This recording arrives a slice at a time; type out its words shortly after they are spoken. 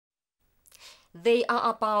They are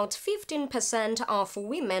about 15% of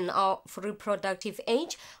women of reproductive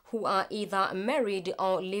age who are either married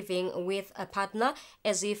or living with a partner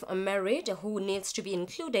as if married, who needs to be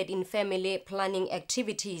included in family planning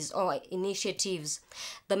activities or initiatives.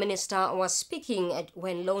 The minister was speaking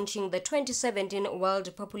when launching the 2017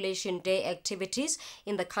 World Population Day activities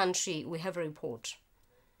in the country. We have a report.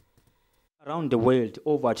 Around the world,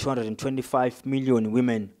 over 225 million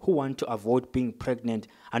women who want to avoid being pregnant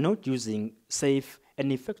are not using safe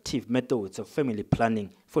and effective methods of family planning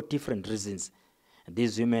for different reasons.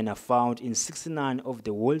 These women are found in 69 of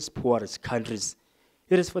the world's poorest countries.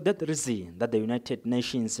 It is for that reason that the United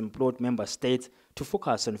Nations implored member states to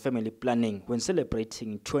focus on family planning when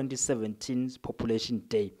celebrating 2017's Population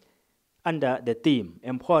Day under the theme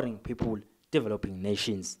Empowering People, Developing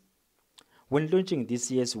Nations. When launching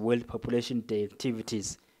this year's World Population Day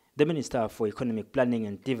activities, the Minister for Economic Planning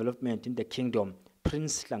and Development in the Kingdom,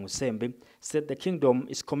 Prince Langusembe, said the Kingdom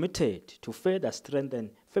is committed to further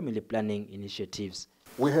strengthen family planning initiatives.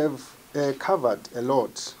 We have covered a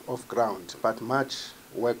lot of ground, but much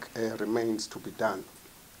work remains to be done.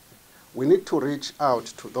 We need to reach out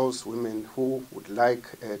to those women who would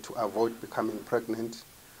like to avoid becoming pregnant,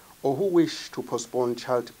 or who wish to postpone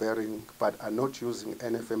childbearing but are not using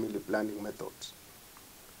any family planning methods.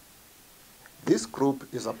 This group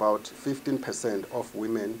is about 15% of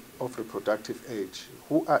women of reproductive age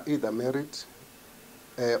who are either married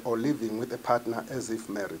or living with a partner as if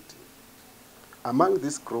married. Among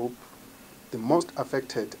this group, the most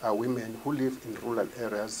affected are women who live in rural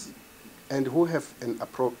areas and who have an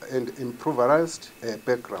impoverished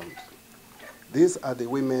background. These are the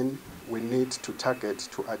women we need to target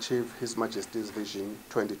to achieve His Majesty's Vision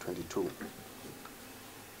 2022.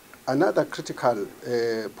 Another critical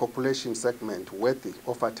population segment worthy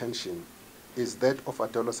of attention is that of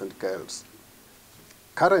adolescent girls.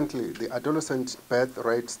 Currently, the adolescent birth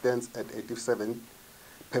rate stands at 87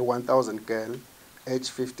 per 1,000 girls aged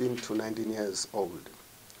 15 to 19 years old.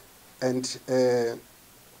 And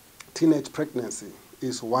teenage pregnancy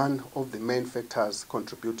is one of the main factors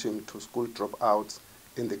contributing to school dropouts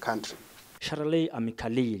in the country. Shirley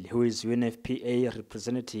Amikhalil, who is UNFPA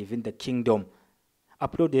representative in the Kingdom,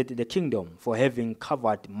 applauded the Kingdom for having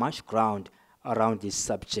covered much ground around this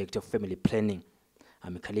subject of family planning.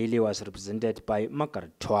 Amikhalil was represented by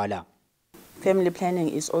Margaret Twala. Family planning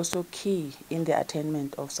is also key in the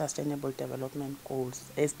attainment of Sustainable Development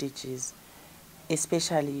Goals, SDGs,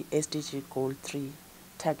 especially SDG Goal 3,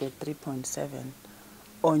 Target 3.7,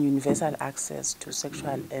 on universal access to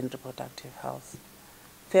sexual and reproductive health.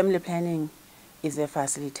 Family planning is a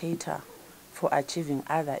facilitator for achieving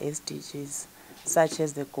other SDGs, such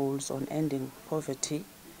as the goals on ending poverty,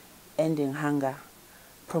 ending hunger,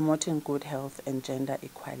 promoting good health and gender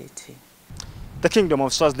equality. The Kingdom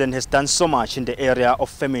of Swaziland has done so much in the area of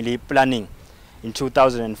family planning. In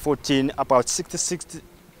 2014, about 66%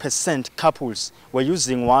 couples were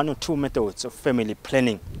using one or two methods of family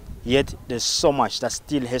planning. Yet there's so much that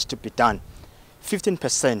still has to be done.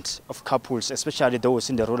 15% of couples, especially those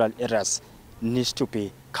in the rural areas, needs to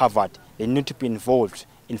be covered. They need to be involved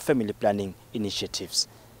in family planning initiatives.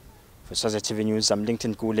 For Swazi TV News, I'm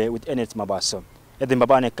Lincoln Gule with Enet Mabaso at the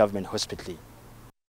Mbabane Government Hospital.